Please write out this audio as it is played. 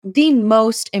The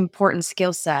most important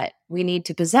skill set we need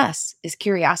to possess is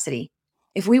curiosity.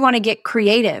 If we want to get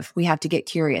creative, we have to get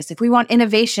curious. If we want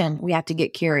innovation, we have to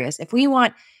get curious. If we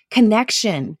want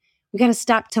connection, we got to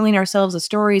stop telling ourselves the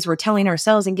stories we're telling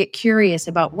ourselves and get curious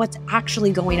about what's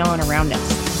actually going on around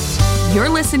us. You're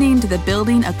listening to the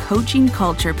Building a Coaching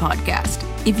Culture podcast.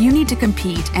 If you need to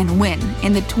compete and win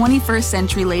in the 21st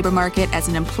century labor market as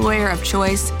an employer of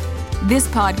choice, this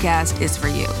podcast is for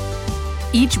you.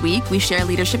 Each week, we share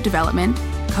leadership development,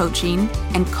 coaching,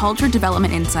 and culture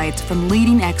development insights from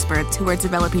leading experts who are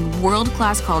developing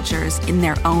world-class cultures in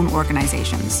their own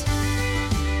organizations.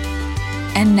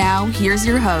 And now, here's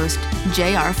your host,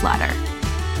 J.R. Flatter.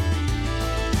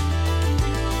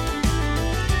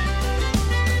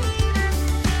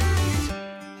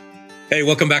 Hey,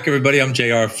 welcome back, everybody. I'm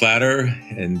J.R. Flatter,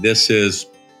 and this is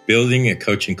Building a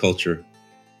Coaching Culture.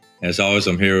 As always,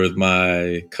 I'm here with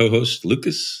my co-host,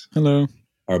 Lucas. Hello.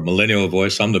 Our millennial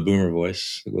voice. I'm the boomer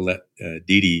voice. We'll let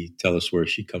DeDe tell us where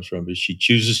she comes from if she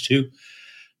chooses to.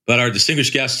 But our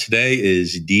distinguished guest today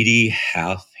is DeDe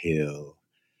Halfhill.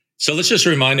 So let's just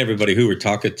remind everybody who we're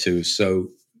talking to. So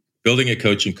building a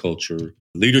coaching culture,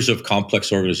 leaders of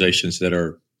complex organizations that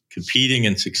are competing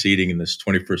and succeeding in this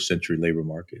 21st century labor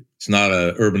market. It's not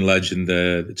an urban legend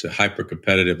that it's a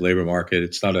hyper-competitive labor market.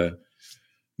 It's not a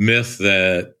myth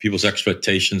that people's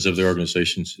expectations of their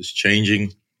organizations is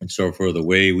changing. And so for the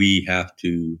way we have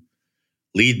to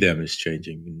lead them is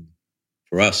changing. And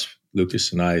for us,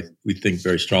 Lucas and I, we think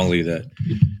very strongly that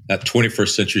that 21st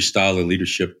century style of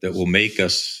leadership that will make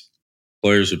us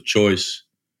employers of choice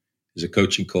is a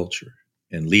coaching culture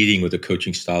and leading with a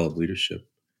coaching style of leadership.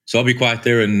 So I'll be quiet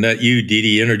there and let you,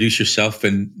 DeDe, introduce yourself.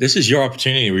 And this is your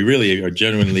opportunity. We really are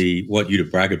genuinely want you to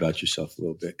brag about yourself a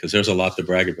little bit because there's a lot to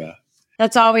brag about.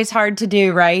 That's always hard to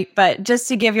do, right? But just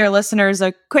to give your listeners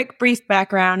a quick, brief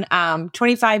background,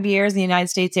 25 years in the United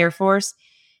States Air Force,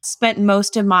 spent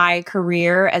most of my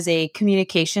career as a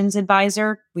communications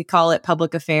advisor. We call it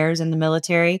public affairs in the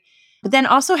military. But then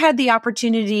also had the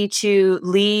opportunity to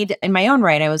lead in my own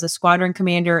right. I was a squadron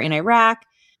commander in Iraq.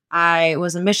 I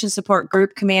was a mission support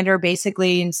group commander,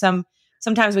 basically, and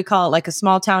sometimes we call it like a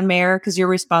small town mayor because you're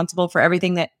responsible for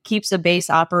everything that keeps a base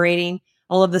operating,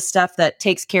 all of the stuff that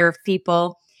takes care of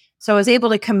people. So I was able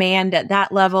to command at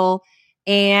that level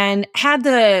and had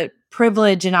the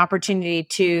privilege and opportunity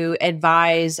to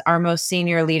advise our most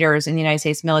senior leaders in the United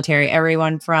States military,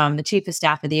 everyone from the Chief of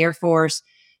Staff of the Air Force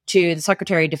to the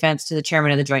Secretary of Defense to the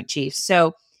Chairman of the Joint Chiefs.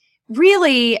 So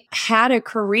really had a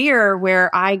career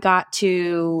where I got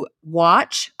to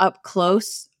watch up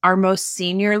close our most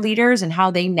senior leaders and how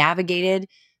they navigated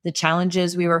the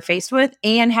challenges we were faced with,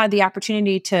 and had the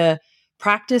opportunity to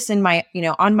practice on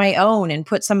my own and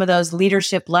put some of those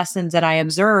leadership lessons that I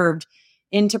observed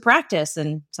into practice,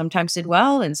 and sometimes did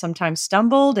well and sometimes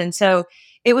stumbled. And so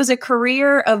it was a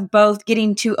career of both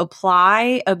getting to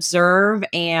apply, observe,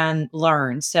 and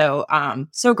learn. So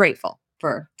so grateful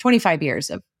for 25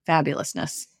 years of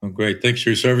fabulousness. Oh, great. Thanks for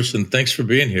your service and thanks for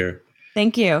being here.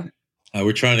 Thank you.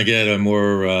 We're trying to get a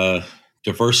more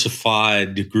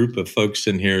diversified group of folks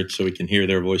in here so we can hear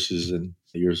their voices, and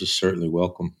yours is certainly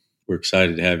welcome. We're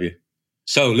excited to have you.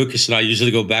 So Lucas and I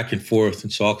usually go back and forth,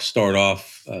 and so I'll start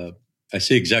off. I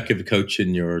see executive coach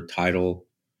in your title.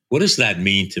 What does that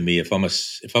mean to me? If I'm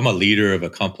a leader of a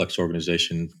complex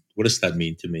organization, what does that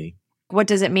mean to me? What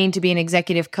does it mean to be an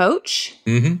executive coach?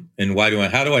 Mm-hmm.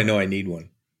 And how do I know I need one?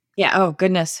 Yeah. Oh,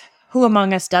 goodness. Who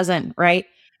among us doesn't, right?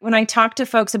 When I talk to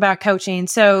folks about coaching,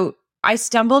 so I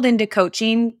stumbled into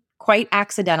coaching quite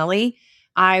accidentally.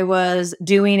 I was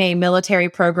doing a military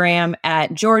program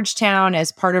at Georgetown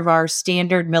as part of our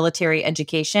standard military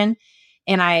education.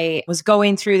 And I was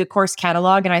going through the course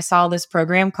catalog and I saw this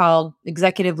program called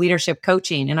Executive Leadership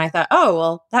Coaching. And I thought, oh,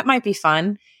 well, that might be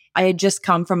fun. I had just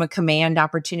come from a command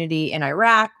opportunity in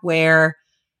Iraq where,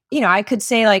 I could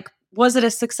say was it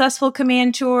a successful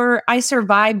command tour? I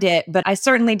survived it, but I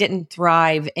certainly didn't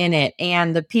thrive in it.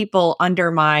 And the people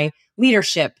under my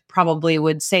leadership probably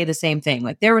would say the same thing.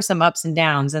 Like there were some ups and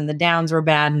downs, and the downs were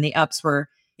bad and the ups were,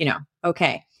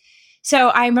 okay. So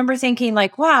I remember thinking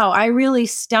wow, I really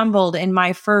stumbled in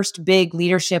my first big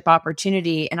leadership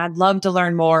opportunity, and I'd love to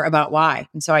learn more about why.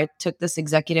 And so I took this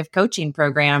executive coaching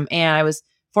program, and I was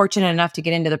fortunate enough to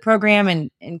get into the program,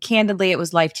 and candidly, it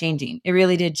was life-changing. It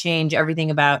really did change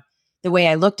everything about the way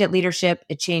I looked at leadership.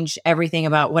 It changed everything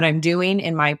about what I'm doing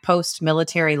in my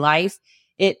post-military life.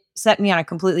 It set me on a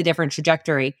completely different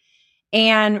trajectory.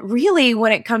 And really,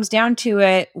 when it comes down to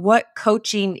it, what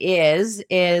coaching is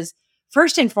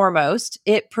first and foremost,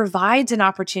 it provides an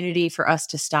opportunity for us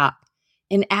to stop.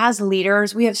 And as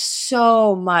leaders, we have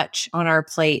so much on our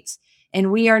plates.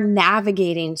 And we are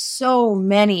navigating so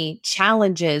many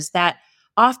challenges that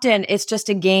often it's just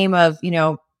a game of,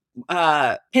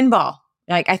 pinball.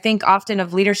 Like I think often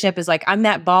of leadership is like, I'm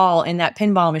that ball in that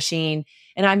pinball machine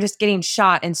and I'm just getting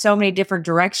shot in so many different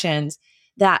directions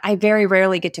that I very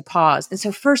rarely get to pause. And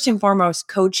so first and foremost,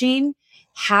 coaching,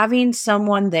 having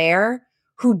someone there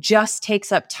who just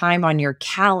takes up time on your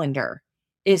calendar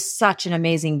is such an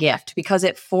amazing gift because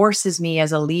it forces me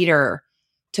as a leader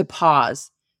to pause,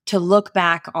 to look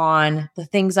back on the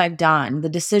things I've done, the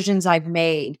decisions I've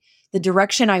made, the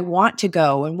direction I want to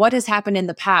go, and what has happened in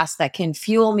the past that can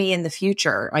fuel me in the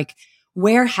future. Like,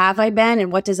 where have I been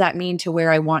and what does that mean to where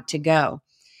I want to go?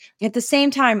 At the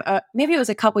same time, maybe it was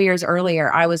a couple years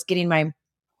earlier, I was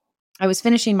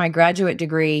finishing my graduate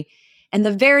degree and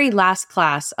the very last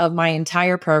class of my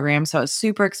entire program. So I was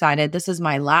super excited. This is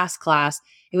my last class.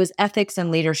 It was ethics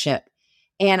and leadership.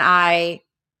 And I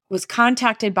was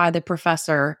contacted by the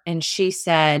professor and she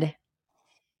said,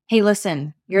 "Hey,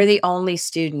 listen, you're the only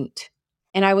student.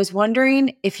 And I was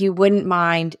wondering if you wouldn't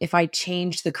mind if I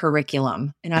changed the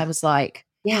curriculum." And I was like,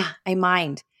 "Yeah, I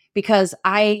mind." Because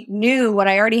I knew what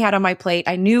I already had on my plate.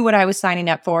 I knew what I was signing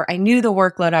up for. I knew the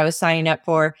workload I was signing up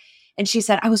for. And she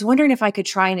said, "I was wondering if I could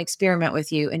try and experiment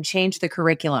with you and change the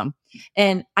curriculum."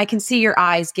 And I can see your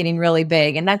eyes getting really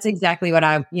big. And that's exactly what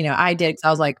I did. So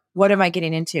I was like, what am I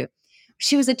getting into?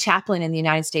 She was a chaplain in the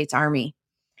United States Army.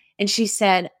 And she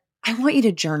said, "I want you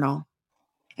to journal.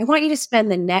 I want you to spend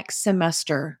the next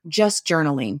semester just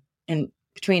journaling." And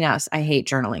between us, I hate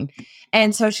journaling.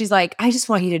 And so she's like, "I just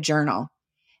want you to journal.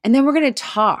 And then we're going to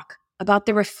talk about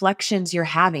the reflections you're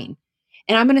having.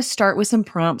 And I'm going to start with some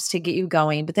prompts to get you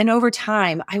going. But then over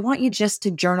time, I want you just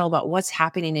to journal about what's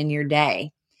happening in your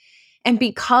day." And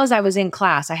because I was in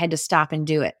class, I had to stop and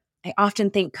do it. I often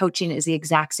think coaching is the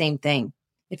exact same thing.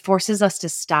 It forces us to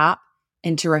stop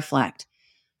and to reflect.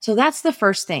 So that's the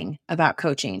first thing about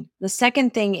coaching. The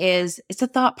second thing is it's a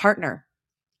thought partner.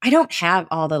 I don't have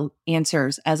all the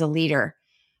answers as a leader.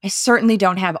 I certainly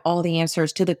don't have all the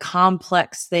answers to the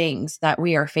complex things that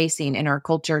we are facing in our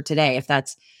culture today. If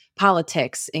that's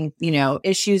politics and,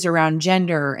 issues around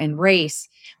gender and race,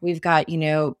 we've got,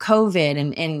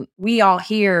 COVID and we all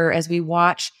hear as we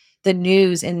watch the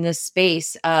news in this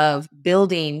space of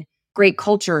building great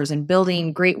cultures and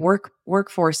building great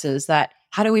workforces that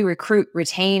how do we recruit,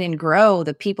 retain, and grow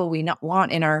the people we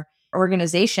want in our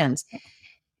organizations?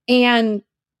 And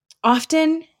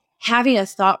often having a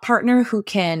thought partner who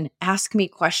can ask me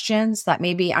questions that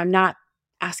maybe I'm not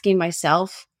asking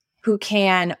myself, who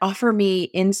can offer me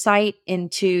insight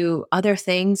into other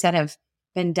things that have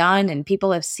been done and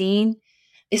people have seen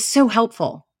is so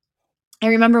helpful. I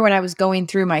remember when I was going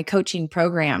through my coaching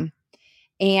program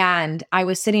and I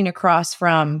was sitting across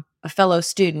from a fellow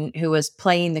student who was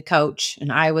playing the coach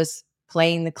and I was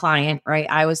playing the client, right?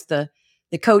 I was the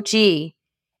coachee.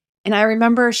 And I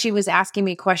remember she was asking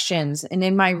me questions. And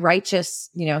in my righteous,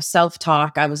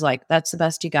 self-talk, I was like, "That's the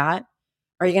best you got?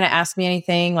 Are you going to ask me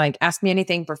anything? Like, ask me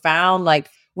anything profound? Like,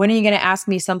 when are you going to ask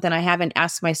me something I haven't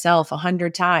asked myself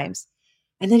 100 times?"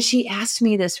 And then she asked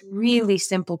me this really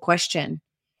simple question.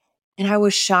 And I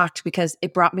was shocked because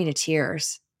it brought me to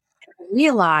tears. I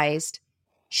realized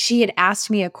she had asked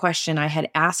me a question I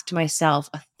had asked myself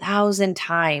 1,000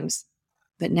 times,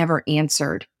 but never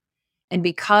answered. And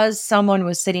because someone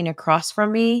was sitting across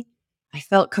from me, I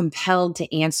felt compelled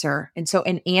to answer. And so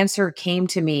an answer came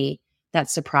to me that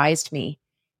surprised me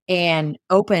and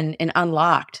opened and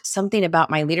unlocked something about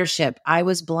my leadership I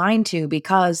was blind to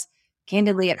because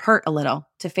candidly, it hurt a little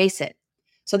to face it.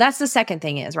 So that's the second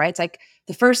thing is, right? It's like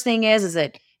the first thing is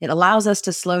it allows us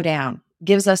to slow down,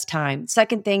 gives us time.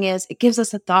 Second thing is it gives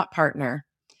us a thought partner.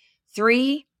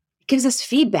 3, it gives us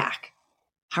feedback.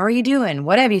 How are you doing?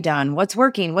 What have you done? What's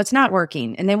working? What's not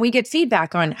working? And then we get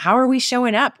feedback on how are we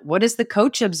showing up? What is the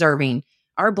coach observing?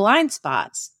 Our blind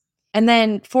spots. And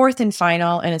then fourth and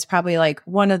final, and it's probably like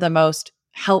one of the most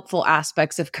helpful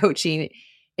aspects of coaching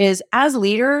is as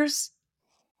leaders,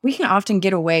 we can often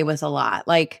get away with a lot.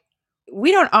 Like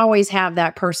we don't always have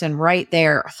that person right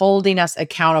there holding us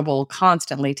accountable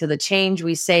constantly to the change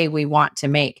we say we want to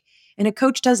make. And a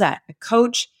coach does that. A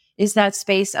coach is that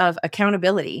space of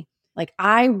accountability. Like,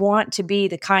 I want to be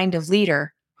the kind of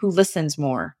leader who listens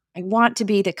more. I want to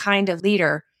be the kind of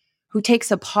leader who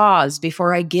takes a pause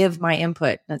before I give my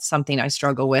input. That's something I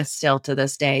struggle with still to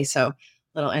this day. So,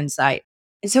 little insight.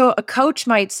 And so, a coach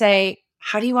might say,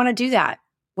 "How do you want to do that?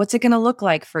 What's it going to look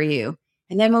like for you?"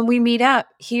 And then when we meet up,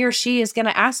 he or she is going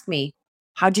to ask me,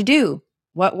 "How'd you do?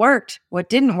 What worked? What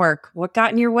didn't work? What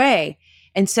got in your way?"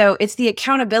 And so, it's the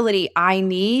accountability I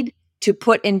need to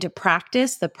put into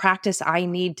practice, the practice I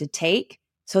need to take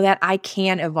so that I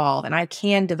can evolve and I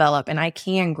can develop and I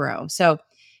can grow. So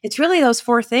it's really those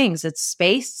four things. It's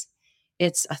space,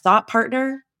 it's a thought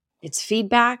partner, it's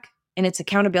feedback, and it's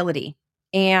accountability.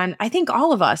 And I think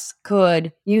all of us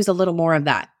could use a little more of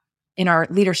that in our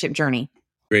leadership journey.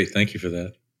 Great. Thank you for that.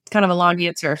 It's kind of a long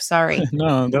answer. Sorry.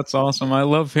 No, that's awesome. I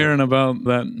love hearing about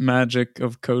that magic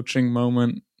of coaching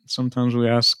moment. Sometimes we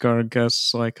ask our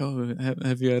guests like, oh,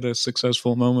 have you had a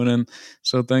successful moment? And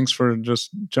so thanks for just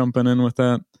jumping in with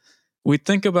that. We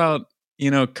think about,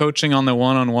 coaching on the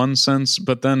one-on-one sense,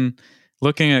 but then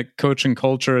looking at coaching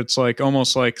culture, it's like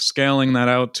almost like scaling that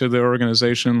out to the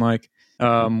organization, like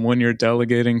when you're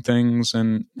delegating things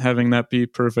and having that be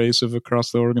pervasive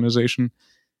across the organization.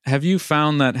 Have you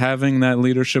found that having that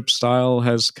leadership style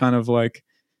has kind of like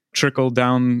trickled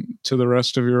down to the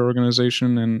rest of your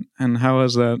organization? And how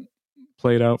has that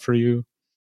played out for you?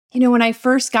 When I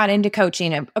first got into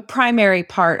coaching, a primary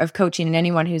part of coaching, and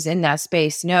anyone who's in that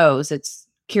space knows, it's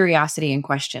curiosity and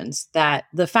questions, that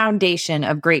the foundation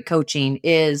of great coaching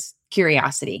is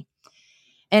curiosity.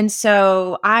 And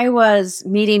so I was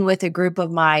meeting with a group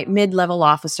of my mid-level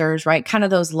officers, right? Kind of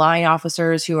those line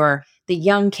officers who are the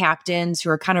young captains who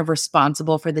are kind of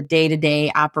responsible for the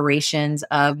day-to-day operations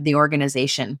of the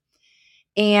organization.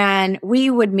 And we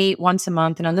would meet once a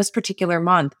month. And on this particular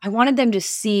month, I wanted them to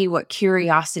see what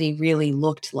curiosity really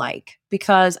looked like.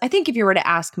 Because I think if you were to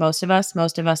ask most of us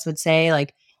would say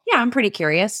like, yeah, I'm pretty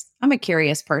curious. I'm a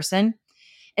curious person.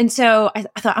 And so I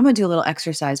thought I'm going to do a little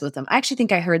exercise with them. I actually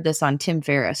think I heard this on Tim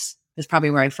Ferriss. Is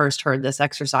probably where I first heard this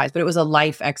exercise, but it was a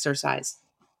life exercise.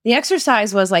 The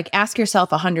exercise was like, ask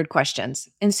yourself 100 questions.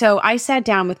 And so I sat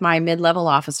down with my mid-level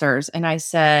officers and I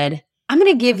said, I'm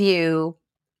going to give you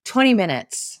 20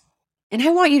 minutes and I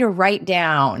want you to write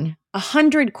down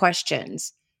 100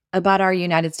 questions about our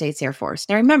United States Air Force.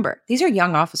 Now remember, these are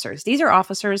young officers. These are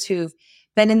officers who've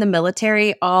been in the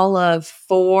military all of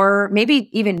 4, maybe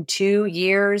even 2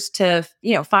 years to,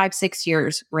 5, 6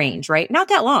 years range, right? Not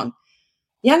that long.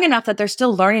 Young enough that they're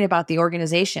still learning about the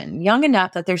organization, young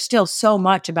enough that there's still so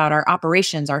much about our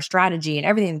operations, our strategy, and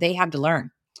everything they have to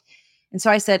learn. And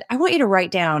so I said, I want you to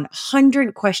write down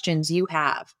 100 questions you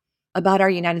have about our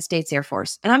United States Air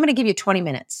Force. And I'm going to give you 20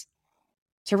 minutes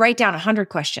to write down 100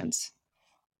 questions.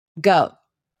 Go.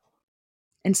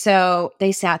 And so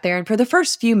they sat there, and for the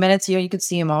first few minutes, you could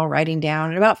see them all writing down.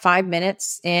 And about 5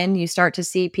 minutes in, you start to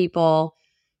see people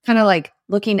kind of like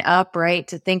looking up, right,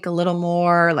 to think a little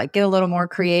more, like get a little more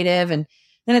creative. And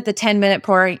then at the 10-minute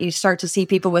point, you start to see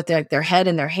people with their head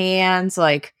in their hands,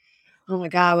 like, oh my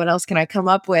God, what else can I come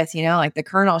up with? Like the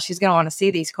colonel, she's going to want to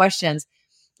see these questions.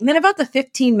 And then about the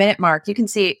 15-minute mark, you can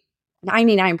see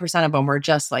 99% of them were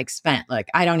just like spent. Like,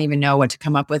 I don't even know what to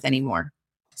come up with anymore.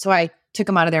 So I took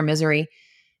them out of their misery.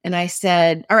 And I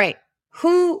said, all right,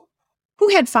 who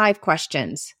had 5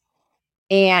 questions?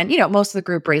 And, most of the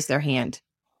group raised their hand.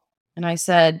 And I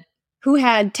said, who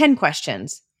had 10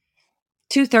 questions?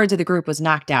 2/3 of the group was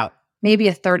knocked out. Maybe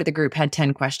a third of the group had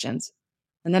 10 questions.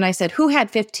 And then I said, who had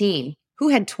 15? Who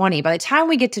had 20? By the time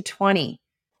we get to 20,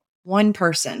 one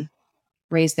person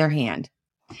raised their hand.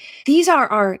 These are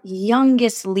our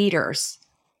youngest leaders.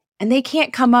 And they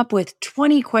can't come up with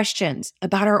 20 questions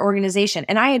about our organization.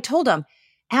 And I had told them,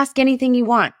 ask anything you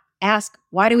want. Ask,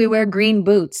 why do we wear green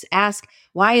boots? Ask,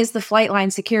 why is the flight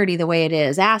line security the way it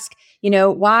is? Ask,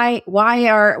 why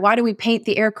do we paint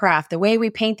the aircraft the way we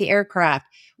paint the aircraft?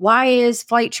 Why is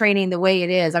flight training the way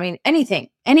it is? I mean, anything,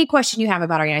 any question you have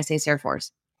about our United States Air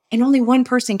Force. And only one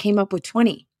person came up with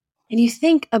 20. And you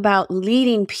think about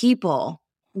leading people,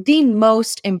 the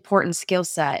most important skill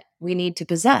set we need to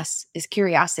possess is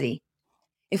curiosity.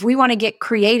 If we want to get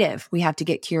creative, we have to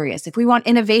get curious. If we want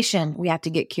innovation, we have to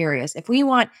get curious. If we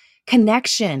want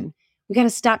connection, we got to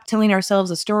stop telling ourselves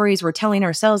the stories we're telling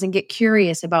ourselves and get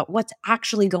curious about what's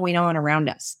actually going on around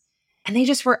us. And they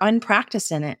just were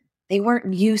unpracticed in it. They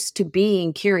weren't used to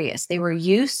being curious. They were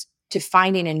used to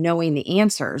finding and knowing the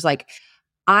answers. Like,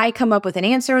 I come up with an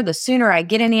answer, the sooner I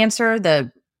get an answer,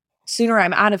 the sooner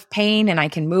I'm out of pain and I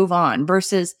can move on,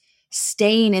 versus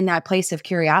staying in that place of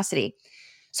curiosity.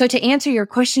 So to answer your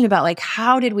question about like,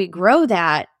 how did we grow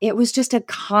that? It was just a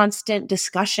constant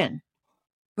discussion.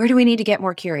 Where do we need to get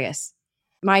more curious?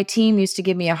 My team used to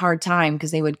give me a hard time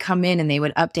because they would come in and they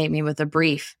would update me with a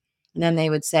brief. And then they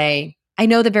would say, I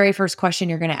know the very first question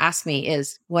you're going to ask me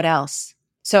is, what else?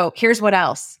 So here's what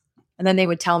else. And then they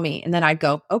would tell me, and then I'd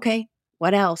go, okay,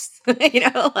 what else?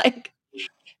 Like,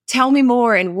 tell me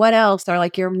more. And what else are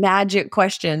like your magic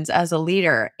questions as a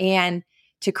leader? And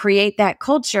to create that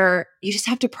culture, you just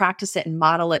have to practice it and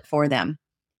model it for them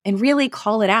and really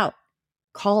call it out.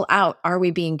 Call out, are we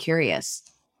being curious?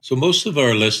 So most of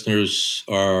our listeners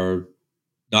are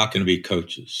not going to be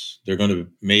coaches. They're going to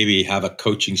maybe have a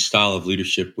coaching style of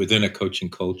leadership within a coaching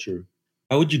culture.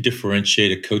 How would you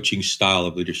differentiate a coaching style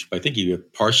of leadership? I think you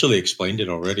partially explained it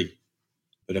already.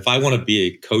 But if I want to be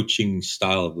a coaching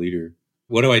style of leader,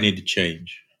 what do I need to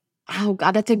change? Oh,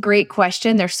 God, that's a great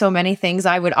question. There's so many things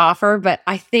I would offer, but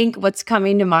I think what's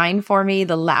coming to mind for me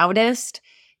the loudest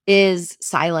is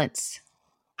silence.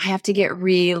 I have to get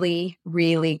really,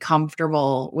 really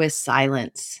comfortable with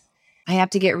silence. I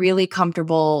have to get really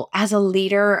comfortable as a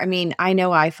leader. I mean, I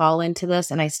know I fall into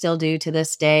this and I still do to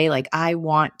this day. Like, I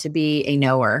want to be a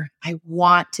knower. I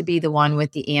want to be the one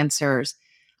with the answers.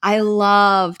 I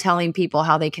love telling people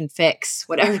how they can fix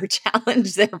whatever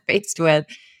challenge they're faced with.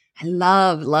 I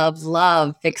love, love,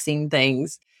 love fixing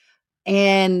things.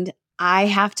 And I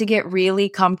have to get really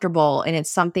comfortable. And it's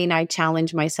something I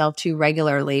challenge myself to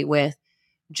regularly with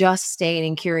just staying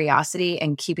in curiosity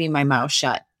and keeping my mouth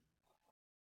shut.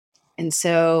 And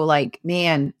so, like,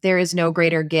 man, there is no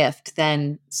greater gift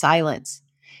than silence.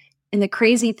 And the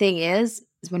crazy thing is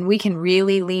when we can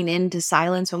really lean into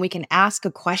silence, when we can ask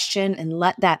a question and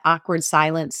let that awkward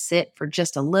silence sit for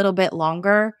just a little bit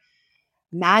longer,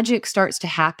 magic starts to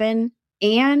happen.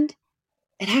 And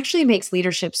it actually makes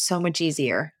leadership so much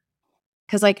easier.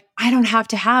 Because, like, I don't have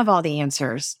to have all the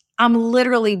answers. I'm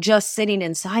literally just sitting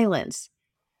in silence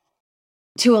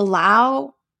to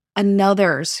allow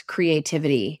another's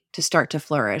creativity to start to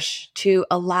flourish, to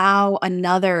allow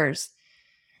another's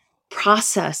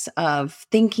process of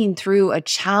thinking through a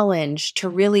challenge to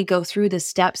really go through the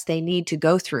steps they need to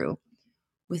go through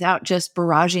without just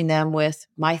barraging them with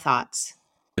my thoughts.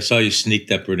 I saw you sneak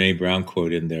that Brene Brown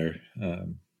quote in there,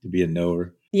 to be a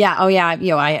knower. Yeah. Oh, yeah.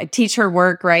 I teach her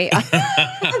work, right?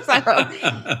 So,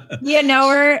 be a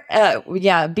knower.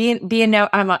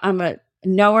 I'm a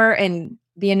knower and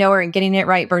be a knower and getting it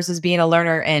right versus being a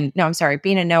learner.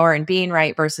 Being a knower and being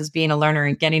right versus being a learner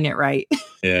and getting it right.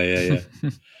 Yeah.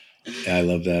 Yeah, I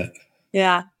love that.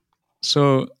 Yeah.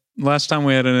 So last time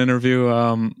we had an interview,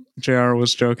 JR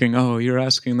was joking, oh, you're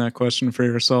asking that question for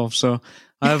yourself. So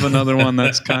I have another one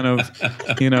that's kind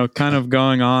of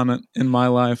going on in my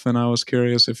life. And I was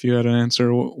curious if you had an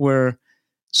answer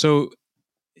so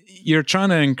you're trying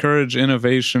to encourage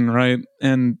innovation, right?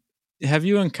 And have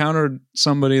you encountered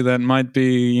somebody that might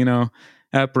be,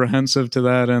 apprehensive to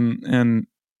that and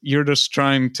you're just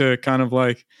trying to kind of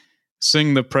like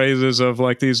sing the praises of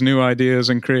like these new ideas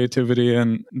and creativity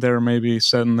and they're maybe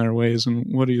set in their ways? And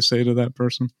what do you say to that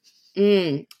person?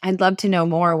 I'd love to know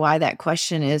more why that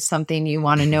question is something you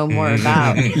want to know more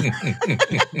about.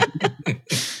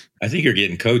 I think you're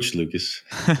getting coached, Lucas.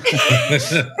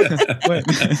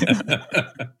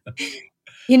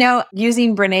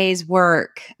 Using Brene's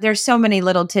work, there's so many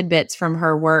little tidbits from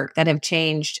her work that have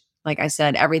changed, like I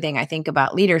said, everything I think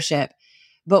about leadership.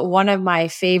 But one of my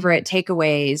favorite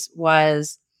takeaways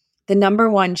was the number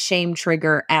one shame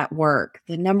trigger at work,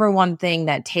 the number one thing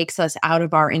that takes us out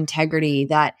of our integrity,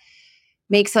 that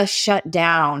makes us shut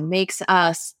down, makes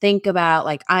us think about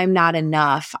like, I'm not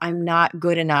enough, I'm not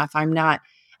good enough, I'm not,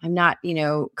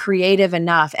 creative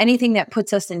enough. Anything that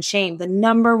puts us in shame, the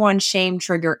number one shame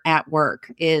trigger at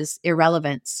work is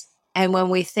irrelevance. And when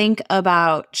we think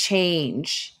about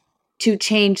change, to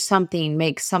change something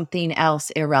makes something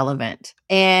else irrelevant.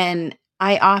 And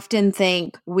I often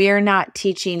think we're not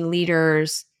teaching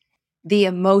leaders the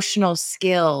emotional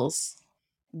skills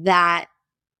that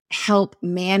help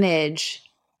manage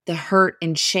the hurt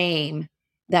and shame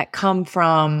that come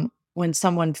from when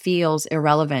someone feels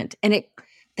irrelevant. And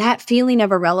that feeling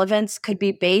of irrelevance could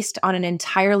be based on an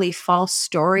entirely false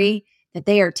story that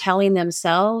they are telling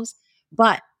themselves,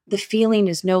 but the feeling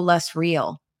is no less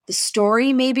real. The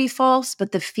story may be false,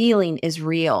 but the feeling is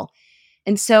real.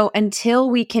 And so until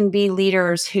we can be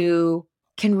leaders who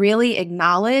can really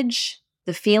acknowledge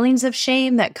the feelings of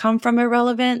shame that come from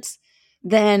irrelevance,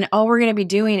 then all we're going to be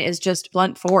doing is just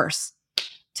blunt force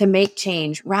to make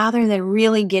change rather than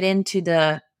really get into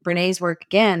the Brene's work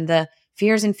again, the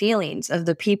fears and feelings of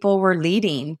the people we're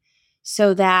leading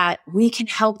so that we can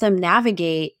help them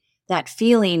navigate that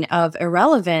feeling of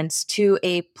irrelevance to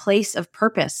a place of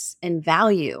purpose and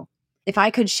value. If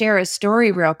I could share a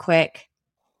story real quick,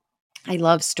 I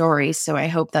love stories, so I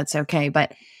hope that's okay.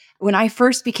 But when I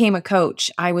first became a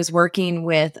coach, I was working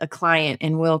with a client,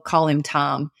 and we'll call him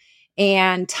Tom.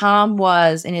 And Tom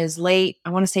was in his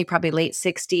probably late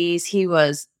 60s. He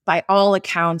was, by all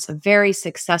accounts, a very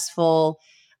successful.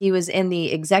 He was in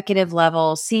the executive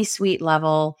level, C-suite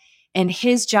level, and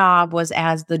his job was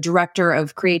as the director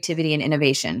of creativity and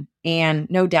innovation. And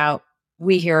no doubt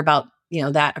we hear about,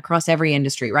 that across every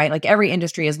industry, right? Like every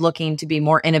industry is looking to be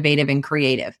more innovative and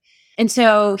creative. And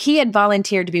so he had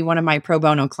volunteered to be one of my pro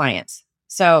bono clients.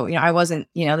 So, I wasn't,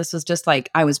 this was just like,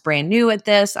 I was brand new at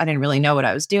this. I didn't really know what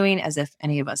I was doing, as if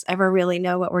any of us ever really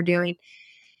know what we're doing.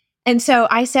 And so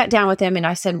I sat down with him and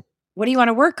I said, what do you want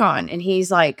to work on? And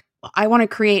he's like, I want to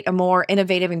create a more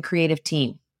innovative and creative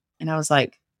team. And I was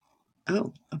like,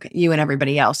 oh, okay. You and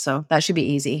everybody else. So that should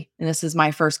be easy. And this is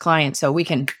my first client. So we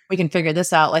can figure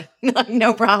this out like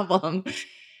no problem.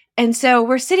 And so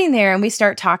we're sitting there and we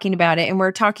start talking about it, and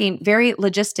we're talking very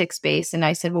logistics based. And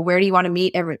I said, well, where do you want to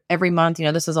meet every month?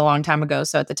 This is a long time ago.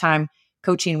 So at the time,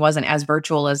 coaching wasn't as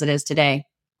virtual as it is today.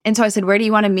 And so I said, where do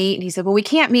you want to meet? And he said, well, we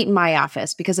can't meet in my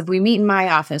office, because if we meet in my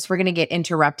office, we're going to get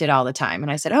interrupted all the time.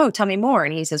 And I said, oh, tell me more.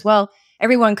 And he says, well,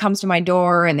 everyone comes to my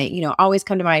door and they, always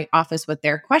come to my office with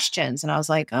their questions. And I was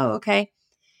like, oh, okay.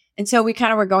 And so we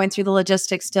kind of were going through the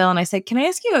logistics still. And I said, can I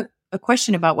ask you a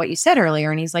question about what you said earlier?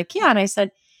 And he's like, yeah. And I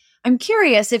said, I'm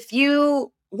curious, if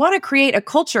you want to create a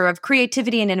culture of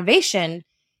creativity and innovation,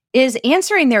 is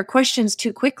answering their questions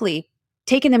too quickly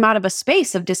taking them out of a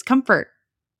space of discomfort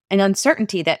and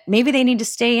uncertainty that maybe they need to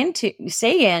stay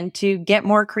in to get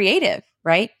more creative,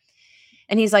 right?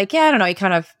 And he's like, yeah, I don't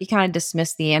know. He kind of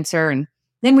dismissed the answer. And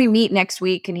then we meet next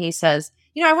week and he says,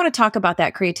 I want to talk about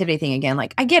that creativity thing again.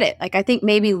 Like, I get it. Like, I think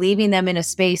maybe leaving them in a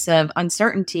space of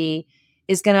uncertainty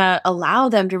is going to allow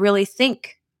them to really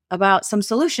think about some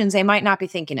solutions they might not be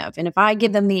thinking of. And if I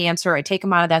give them the answer, I take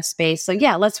them out of that space. So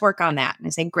yeah, let's work on that. And I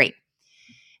say, great.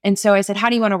 And so I said, how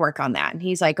do you want to work on that? And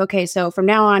he's like, okay, so from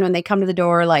now on, when they come to the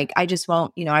door, like, I just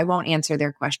won't, I won't answer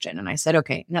their question. And I said,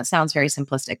 okay. And that sounds very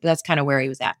simplistic, but that's kind of where he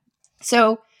was at.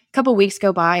 So a couple of weeks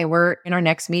go by and we're in our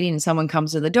next meeting and someone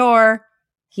comes to the door.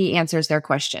 He answers their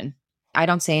question. I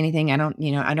don't say anything. I don't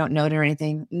note it or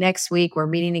anything. Next week, we're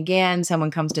meeting again. Someone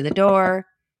comes to the door.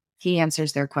 He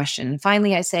answers their question. And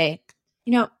finally I say,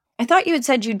 I thought you had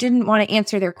said you didn't want to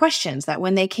answer their questions, that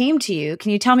when they came to you,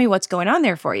 can you tell me what's going on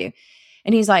there for you?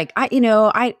 And he's like,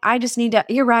 I just need to,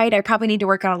 you're right. I probably need to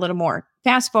work on a little more.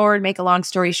 Fast forward, make a long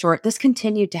story short, this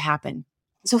continued to happen.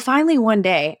 So finally one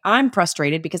day I'm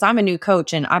frustrated because I'm a new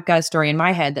coach and I've got a story in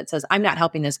my head that says I'm not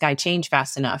helping this guy change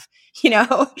fast enough,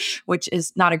 which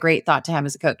is not a great thought to have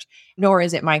as a coach, nor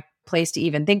is it my place to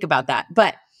even think about that.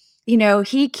 But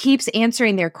he keeps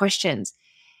answering their questions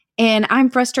and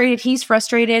I'm frustrated. He's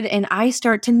frustrated. And I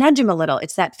start to nudge him a little.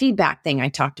 It's that feedback thing I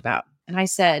talked about. And I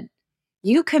said,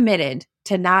 you committed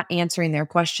to not answering their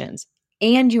questions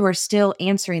and you are still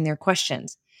answering their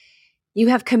questions. You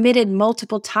have committed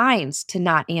multiple times to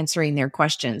not answering their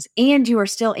questions and you are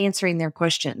still answering their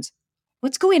questions.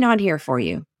 What's going on here for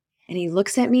you? And he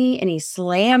looks at me and he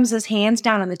slams his hands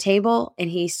down on the table and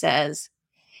he says,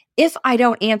 if I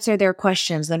don't answer their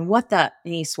questions, then what the,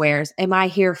 and he swears, am I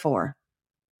here for?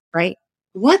 Right?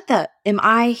 What the am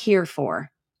I here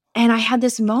for? And I had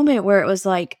this moment where it was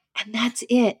like, and that's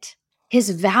it. His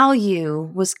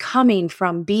value was coming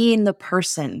from being the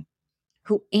person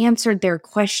who answered their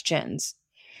questions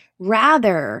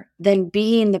rather than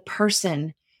being the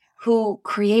person who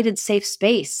created safe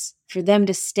space for them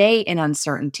to stay in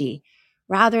uncertainty,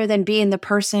 rather than being the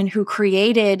person who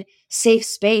created safe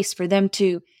space for them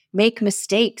to make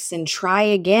mistakes and try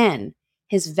again.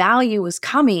 His value was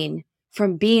coming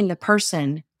from being the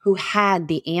person who had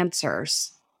the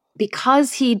answers.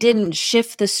 Because he didn't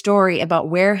shift the story about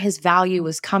where his value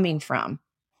was coming from,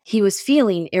 he was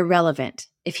feeling irrelevant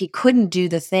if he couldn't do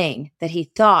the thing that he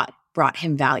thought brought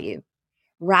him value,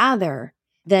 rather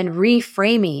than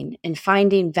reframing and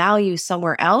finding value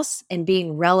somewhere else and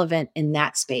being relevant in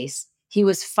that space. He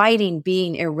was fighting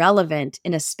being irrelevant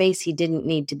in a space he didn't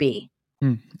need to be.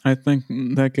 I think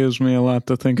that gives me a lot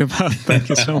to think about. Thank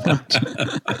you so much.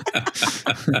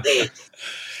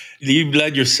 You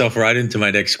led yourself right into my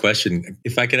next question.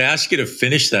 If I could ask you to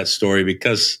finish that story,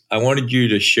 because I wanted you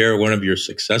to share one of your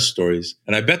success stories,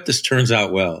 and I bet this turns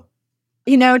out well.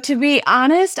 To be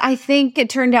honest, I think it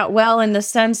turned out well in the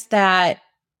sense that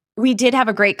we did have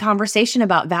a great conversation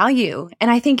about value.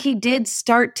 And I think he did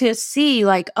start to see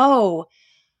like, oh,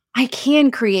 I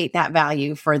can create that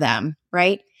value for them,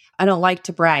 right? I don't like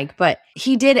to brag, but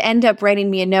he did end up writing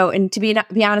me a note. And to be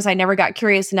honest, I never got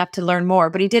curious enough to learn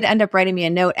more, but he did end up writing me a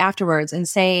note afterwards and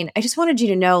saying, I just wanted you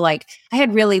to know, like, I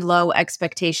had really low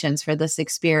expectations for this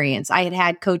experience. I had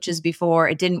had coaches before.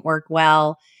 It didn't work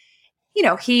well.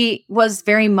 He was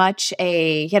very much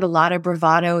he had a lot of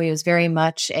bravado. He was very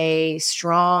much a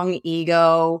strong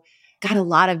ego, got a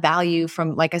lot of value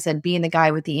from, like I said, being the guy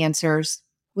with the answers,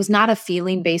 was not a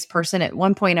feeling-based person. At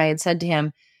one point I had said to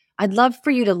him, I'd love for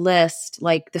you to list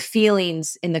like the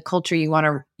feelings in the culture you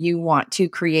want to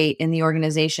create in the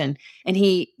organization. And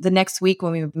the next week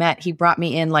when we met, he brought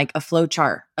me in like a flow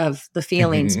chart of the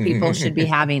feelings people should be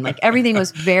having. Like everything was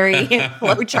very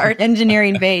flow chart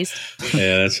engineering based.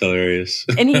 Yeah, that's hilarious.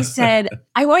 And he said,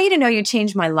 I want you to know you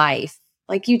changed my life.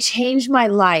 Like you changed my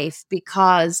life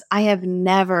because I have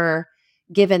never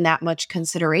given that much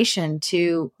consideration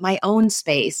to my own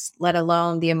space, let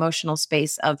alone the emotional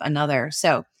space of another.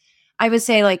 So I would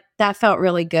say like that felt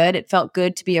really good. It felt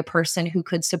good to be a person who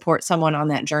could support someone on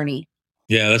that journey.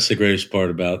 Yeah, that's the greatest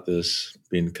part about this,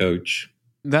 being a coach.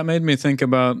 That made me think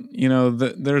about,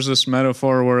 there's this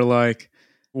metaphor where like,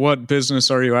 what business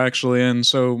are you actually in?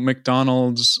 So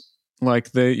McDonald's,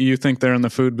 like you think they're in the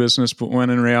food business, but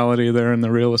when in reality they're in the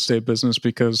real estate business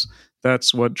because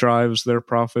that's what drives their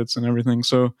profits and everything.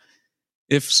 So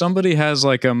if somebody has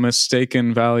like a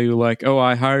mistaken value, like, oh,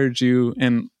 I hired you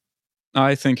and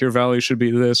I think your value should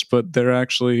be this, but they're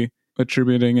actually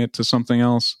attributing it to something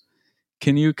else.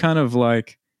 Can you kind of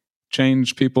like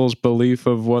change people's belief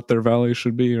of what their value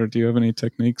should be? Or do you have any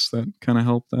techniques that kind of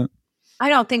help that? I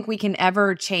don't think we can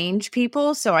ever change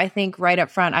people. So I think right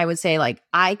up front, I would say like,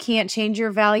 I can't change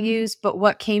your values. But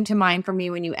what came to mind for me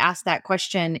when you asked that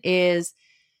question is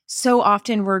so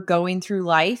often we're going through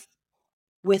life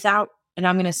without, and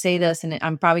I'm going to say this, and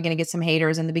I'm probably going to get some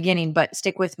haters in the beginning, but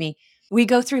stick with me. We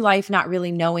go through life not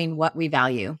really knowing what we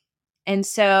value. And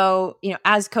so,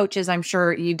 as coaches, I'm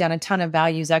sure you've done a ton of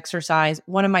values exercise.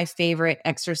 One of my favorite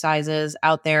exercises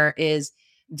out there is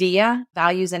VIA,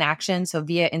 Values in Action. So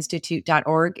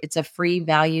viainstitute.org. It's a free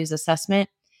values assessment.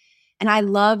 And I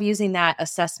love using that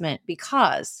assessment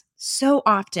because so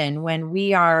often when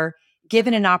we are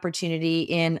given an opportunity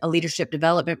in a leadership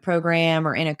development program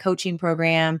or in a coaching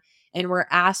program, and we're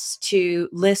asked to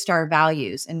list our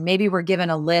values, and maybe we're given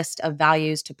a list of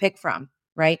values to pick from,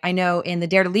 right? I know in the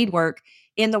Dare to Lead work,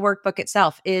 in the workbook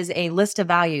itself is a list of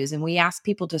values, and we ask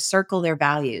people to circle their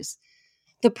values.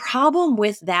 The problem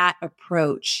with that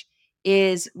approach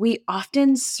is we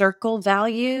often circle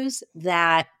values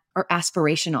that are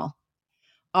aspirational,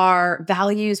 are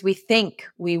values we think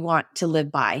we want to live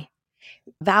by,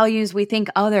 values we think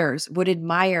others would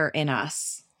admire in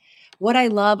us. What I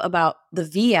love about the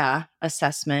VIA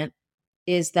assessment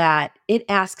is that it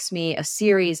asks me a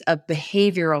series of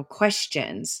behavioral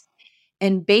questions.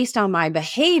 And based on my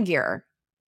behavior,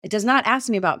 it does not ask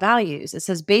me about values. It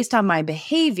says, based on my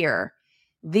behavior,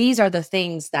 these are the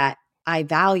things that I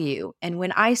value. And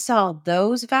when I saw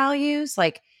those values,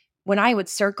 like when I would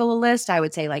circle a list, I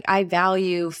would say like, I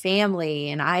value family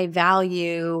and I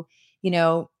value,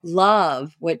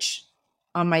 love, which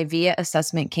on my VIA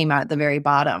assessment came out at the very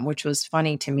bottom, which was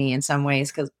funny to me in some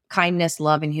ways because kindness,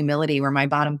 love, and humility were my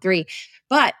bottom three.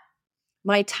 But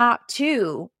my top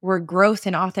two were growth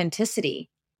and authenticity.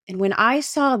 And when I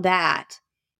saw that,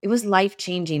 it was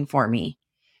life-changing for me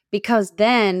because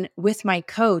then with my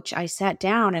coach, I sat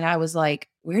down and I was like,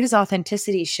 where does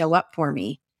authenticity show up for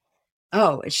me?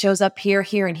 Oh, it shows up here,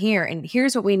 here, and here. And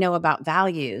here's what we know about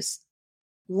values.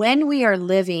 When we are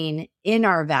living in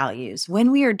our values,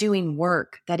 when we are doing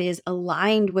work that is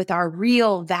aligned with our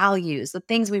real values, the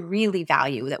things we really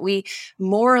value, that we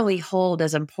morally hold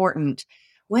as important,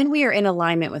 when we are in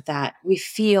alignment with that, we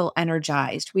feel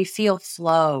energized, we feel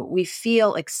flow, we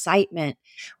feel excitement,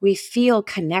 we feel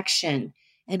connection.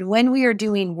 And when we are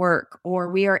doing work or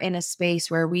we are in a space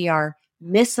where we are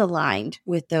misaligned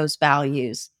with those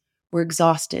values, we're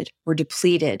exhausted, we're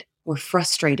depleted, we're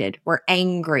frustrated, we're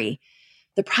angry.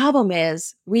 The problem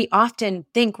is we often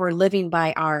think we're living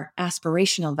by our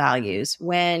aspirational values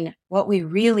when what we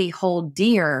really hold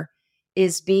dear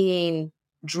is being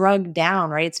drugged down,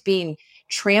 right? It's being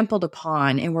trampled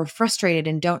upon and we're frustrated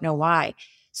and don't know why.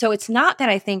 So it's not that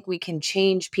I think we can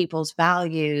change people's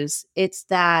values. It's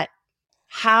that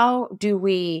how do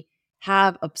we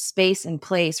have a space and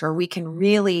place where we can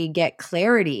really get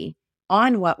clarity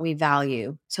on what we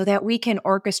value so that we can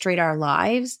orchestrate our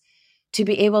lives to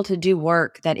be able to do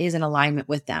work that is in alignment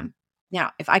with them.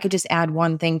 Now, if I could just add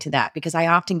one thing to that, because I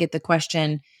often get the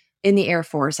question in the Air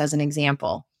Force as an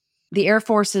example. The Air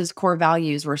Force's core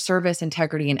values were service,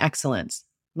 integrity, and excellence.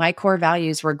 My core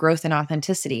values were growth and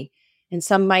authenticity. And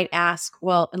some might ask,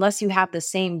 well, unless you have the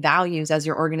same values as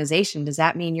your organization, does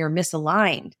that mean you're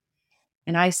misaligned?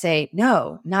 And I say,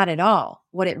 no, not at all.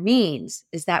 What it means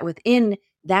is that within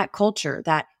that culture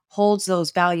that holds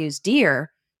those values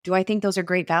dear, do I think those are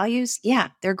great values? Yeah,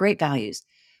 they're great values.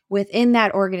 Within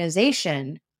that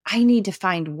organization, I need to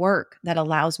find work that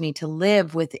allows me to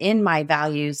live within my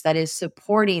values that is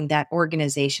supporting that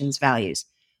organization's values.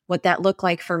 What that looked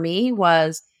like for me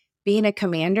was being a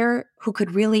commander who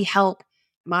could really help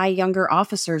my younger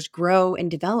officers grow and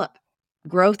develop.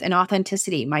 Growth and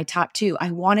authenticity, my top two.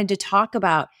 I wanted to talk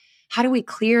about how do we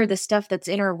clear the stuff that's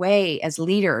in our way as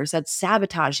leaders that's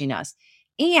sabotaging us.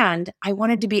 And I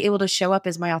wanted to be able to show up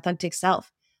as my authentic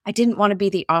self. I didn't want to be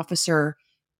the officer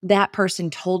that person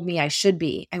told me I should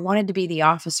be. I wanted to be the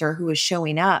officer who was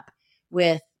showing up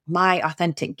with my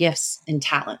authentic gifts and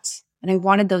talents. And I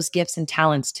wanted those gifts and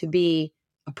talents to be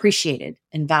appreciated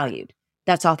and valued.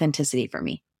 That's authenticity for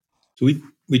me. So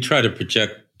we try to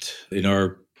project in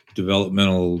our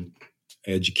developmental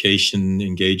education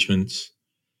engagements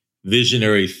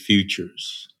visionary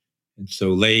futures. And so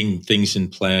laying things in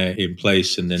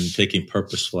place and then taking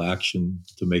purposeful action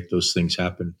to make those things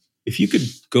happen. If you could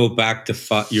go back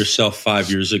to yourself 5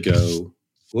 years ago,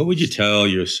 what would you tell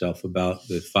yourself about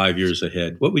the 5 years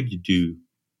ahead? What would you do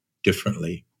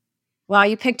differently? Well,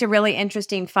 you picked a really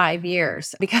interesting 5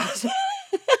 years because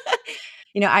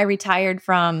I retired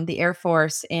from the Air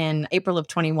Force in April of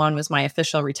 21 was my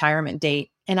official retirement date.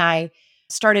 And I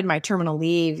started my terminal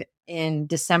leave in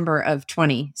December of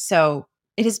 20. So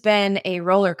it has been a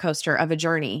roller coaster of a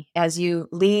journey as you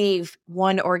leave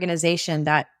one organization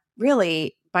that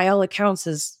really, by all accounts,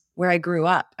 is where I grew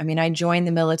up. I mean, I joined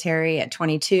the military at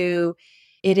 22.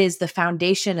 It is the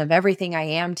foundation of everything I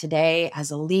am today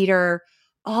as a leader.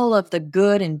 All of the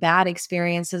good and bad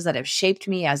experiences that have shaped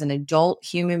me as an adult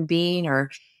human being, or,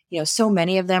 so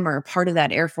many of them are a part of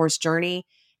that Air Force journey.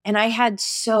 And I had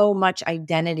so much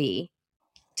identity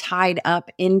tied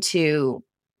up into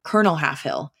Colonel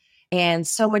Halfhill, and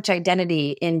so much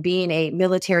identity in being a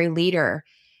military leader,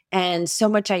 and so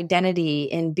much identity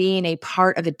in being a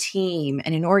part of a team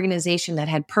and an organization that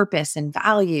had purpose and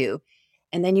value.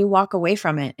 And then you walk away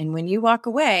from it. And when you walk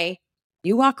away,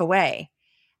 you walk away.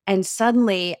 And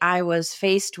suddenly I was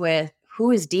faced with,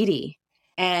 who is DeDe?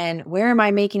 And where am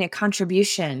I making a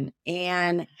contribution?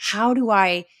 And how do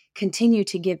I continue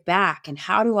to give back? And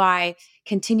how do I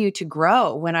continue to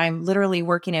grow when I'm literally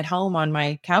working at home on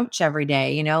my couch every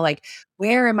day? Like,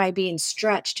 where am I being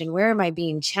stretched and where am I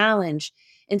being challenged?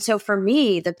 And so for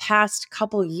me, the past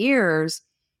couple years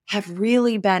have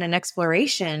really been an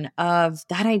exploration of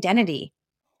that identity.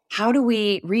 How do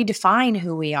we redefine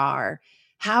who we are?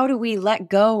 How do we let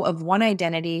go of one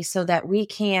identity so that we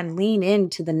can lean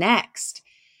into the next?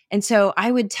 And so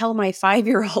I would tell my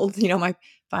 5-year-old, my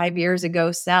 5 years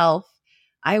ago self,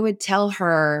 I would tell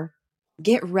her,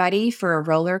 get ready for a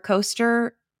roller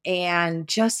coaster and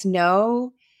just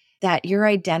know that your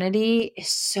identity is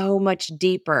so much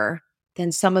deeper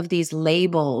than some of these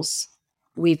labels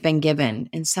we've been given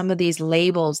and some of these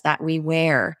labels that we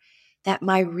wear. That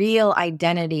my real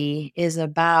identity is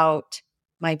about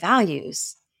my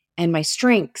values and my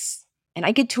strengths. And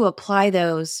I get to apply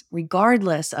those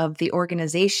regardless of the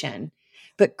organization.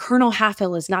 But Colonel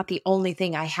Halfhill is not the only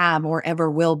thing I have or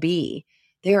ever will be.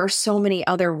 There are so many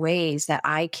other ways that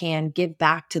I can give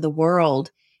back to the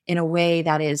world in a way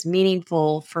that is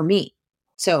meaningful for me.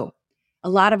 So a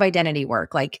lot of identity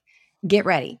work, like get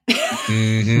ready.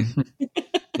 Mm-hmm.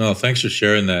 No, thanks for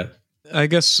sharing that. I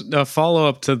guess a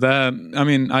follow-up to that, I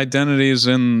mean, identity is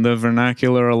in the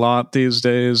vernacular a lot these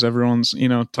days. Everyone's,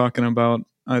 talking about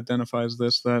identifies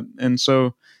this, that. And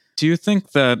so do you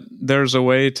think that there's a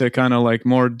way to kind of like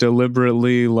more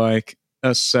deliberately like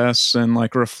assess and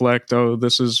like reflect, oh,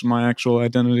 this is my actual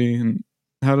identity? And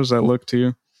how does that look to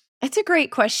you? That's a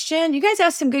great question. You guys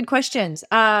asked some good questions.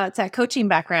 It's that coaching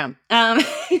background.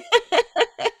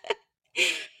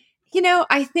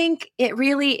 I think it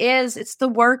really is. It's the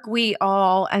work we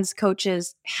all as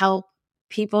coaches help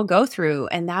people go through.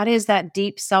 And that is that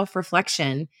deep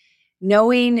self-reflection,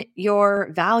 knowing your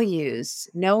values,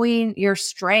 knowing your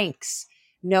strengths,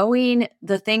 knowing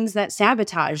the things that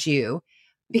sabotage you.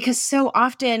 Because so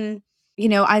often,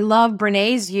 I love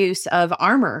Brené's use of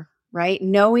armor, right?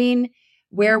 Knowing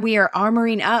where we are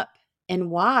armoring up and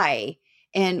why.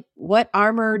 And what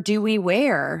armor do we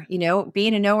wear?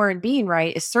 Being a knower and being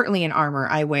right is certainly an armor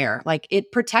I wear. Like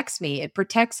it protects me. It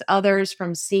protects others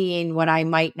from seeing what I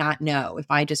might not know if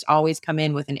I just always come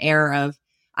in with an air of,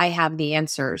 I have the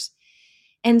answers.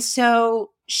 And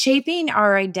so shaping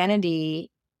our identity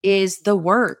is the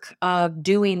work of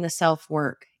doing the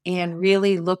self-work and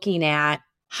really looking at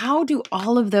how do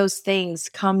all of those things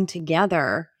come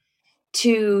together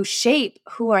to shape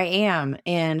who I am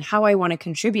and how I want to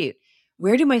contribute.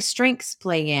 Where do my strengths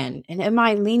play in? And am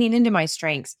I leaning into my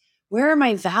strengths? Where are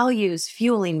my values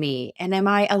fueling me? And am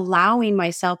I allowing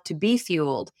myself to be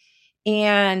fueled?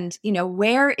 And,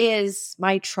 where is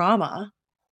my trauma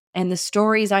and the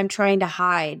stories I'm trying to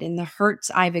hide and the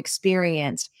hurts I've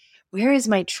experienced? Where is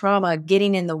my trauma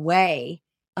getting in the way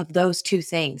of those two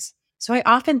things? So I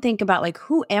often think about like,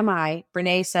 who am I?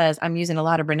 Brene says, I'm using a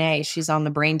lot of Brene. She's on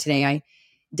the brain today. I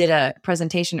did a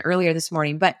presentation earlier this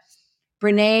morning, but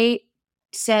Brene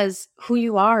says who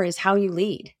you are is how you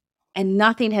lead. And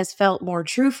nothing has felt more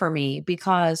true for me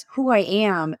because who I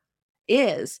am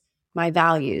is my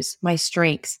values, my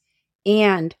strengths,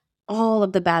 and all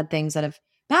of the bad things that have,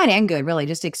 bad and good, really,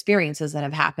 just experiences that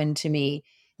have happened to me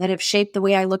that have shaped the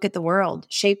way I look at the world,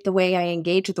 shaped the way I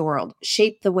engage with the world,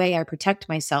 shaped the way I protect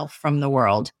myself from the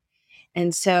world.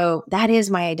 And so that is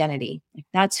my identity. Like,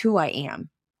 that's who I am.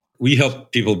 We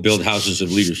help people build houses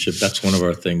of leadership. That's one of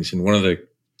our things. And one of the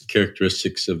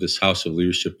characteristics of this house of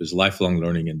leadership is lifelong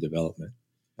learning and development.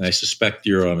 And I suspect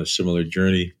you're on a similar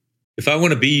journey. If I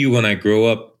want to be you when I grow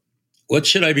up, what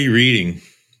should I be reading?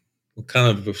 What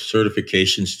kind of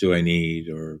certifications do I need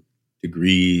or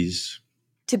degrees?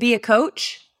 To be a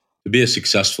coach? To be a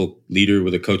successful leader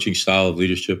with a coaching style of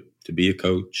leadership, to be a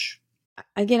coach.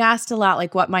 I get asked a lot,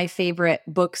 like what my favorite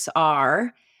books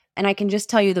are. And I can just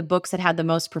tell you the books that had the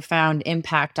most profound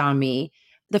impact on me.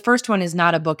 The first one is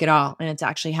not a book at all. And it's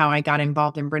actually how I got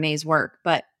involved in Brené's work.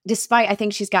 But despite, I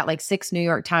think she's got like 6 New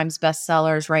York Times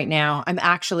bestsellers right now, I'm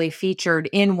actually featured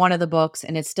in one of the books,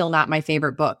 and it's still not my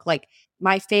favorite book. Like,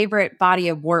 my favorite body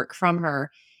of work from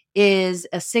her is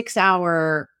a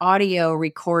 6-hour audio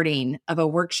recording of a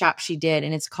workshop she did,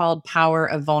 and it's called Power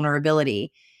of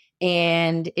Vulnerability.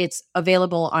 And it's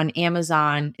available on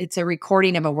Amazon. It's a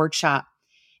recording of a workshop.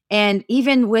 And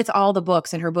even with all the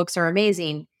books, and her books are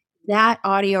amazing, that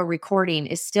audio recording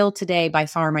is still today by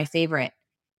far my favorite.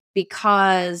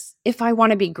 Because if I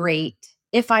want to be great,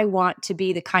 if I want to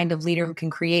be the kind of leader who can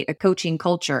create a coaching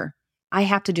culture, I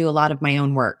have to do a lot of my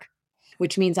own work,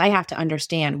 which means I have to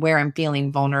understand where I'm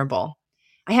feeling vulnerable.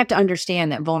 I have to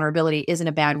understand that vulnerability isn't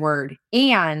a bad word.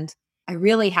 And I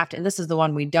really have to, and this is the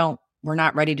one we're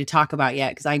not ready to talk about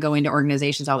yet, because I go into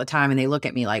organizations all the time and they look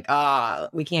at me like,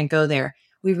 we can't go there.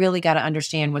 We really got to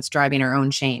understand what's driving our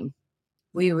own shame.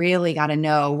 We really got to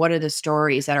know what are the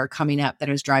stories that are coming up that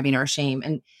is driving our shame.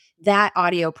 And that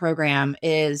audio program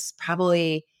is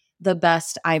probably the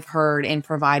best I've heard in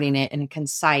providing it in a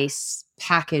concise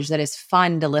package that is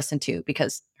fun to listen to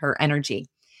because her energy.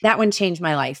 That one changed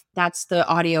my life. That's the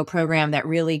audio program that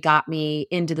really got me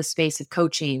into the space of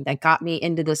coaching, that got me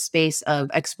into the space of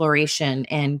exploration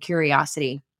and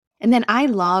curiosity. And then I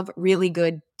love really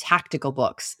good tactical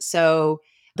books. So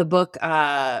the book,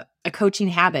 A Coaching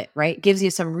Habit, right, gives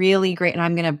you some really great, and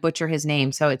I'm going to butcher his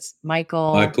name. So it's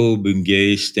Michael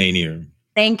Bungay-Stanier.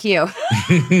 Thank you.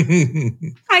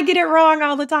 I get it wrong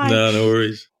all the time. No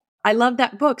worries. I love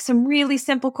that book. Some really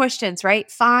simple questions,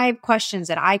 right? 5 questions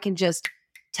that I can just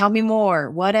tell me more.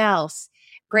 What else?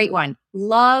 Great one.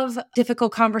 Love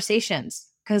difficult conversations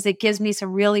because it gives me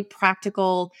some really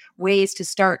practical ways to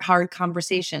start hard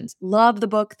conversations. Love the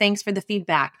book Thanks for the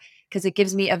Feedback because it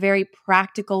gives me a very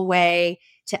practical way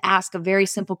to ask a very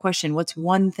simple question. What's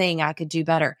one thing I could do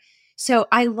better? So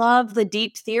I love the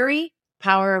deep theory,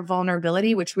 Power of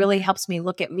Vulnerability, which really helps me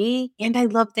look at me. And I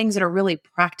love things that are really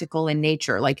practical in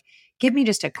nature. Like, give me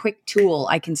just a quick tool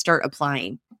I can start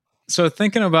applying. So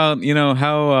thinking about,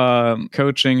 how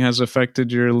coaching has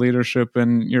affected your leadership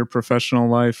and your professional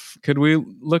life, could we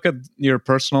look at your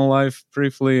personal life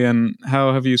briefly, and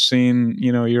how have you seen,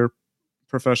 your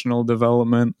professional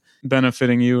development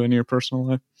benefiting you in your personal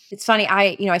life? It's funny.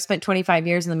 I spent 25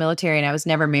 years in the military and I was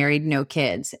never married, no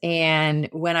kids. And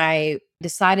when I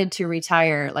decided to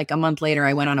retire, like a month later,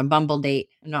 I went on a Bumble date.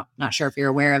 I'm not sure if you're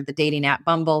aware of the dating app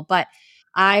Bumble, but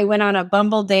I went on a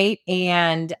Bumble date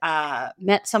and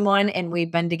met someone, and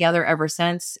we've been together ever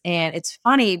since. And it's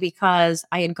funny because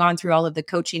I had gone through all of the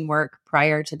coaching work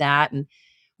prior to that and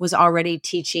was already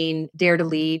teaching Dare to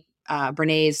Lead,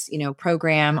 Brené's,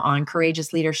 program on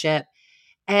courageous leadership.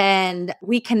 And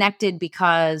we connected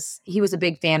because he was a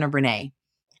big fan of Brené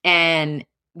and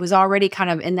was already kind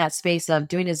of in that space of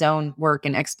doing his own work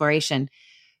and exploration.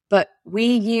 But we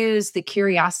use the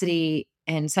curiosity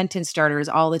and sentence starters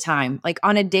all the time. Like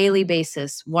on a daily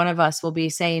basis, one of us will be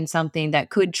saying something that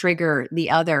could trigger the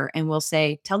other, and we'll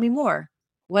say, tell me more.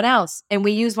 What else? And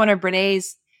we use one of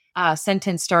Brené's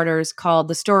sentence starters called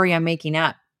The Story I'm Making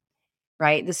Up.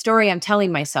 Right? The story I'm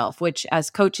telling myself, which as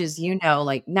coaches,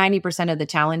 like 90% of the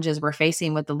challenges we're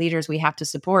facing with the leaders we have to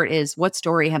support is what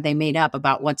story have they made up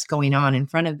about what's going on in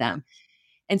front of them?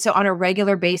 And so on a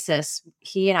regular basis,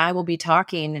 he and I will be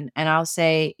talking and I'll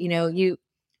say, you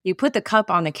put the cup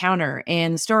on the counter,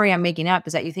 and the story I'm making up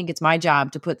is that you think it's my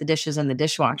job to put the dishes in the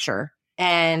dishwasher.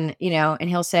 And, and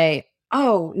he'll say,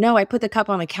 oh, no, I put the cup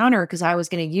on the counter because I was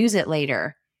going to use it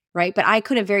later. Right? But I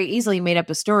could have very easily made up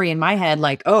a story in my head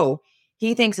like, oh,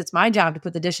 he thinks it's my job to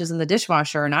put the dishes in the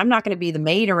dishwasher, and I'm not going to be the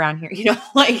maid around here.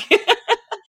 Like,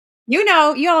 you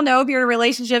all know of your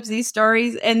relationships, these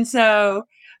stories. And so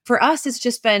for us, it's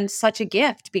just been such a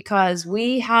gift because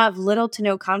we have little to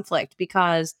no conflict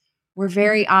because we're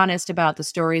very honest about the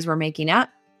stories we're making up.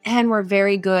 And we're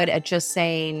very good at just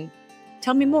saying,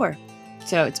 tell me more.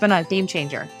 So it's been a game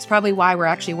changer. It's probably why we're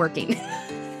actually working.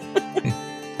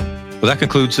 Well, that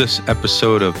concludes this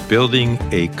episode of Building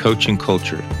a Coaching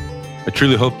Culture. I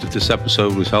truly hope that this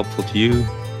episode was helpful to you.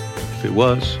 If it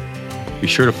was, be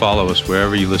sure to follow us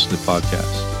wherever you listen to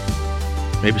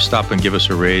podcasts. Maybe stop and give us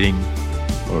a rating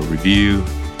or a review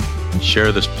and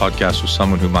share this podcast with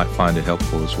someone who might find it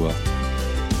helpful as well.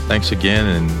 Thanks again,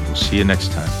 and we'll see you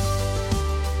next time.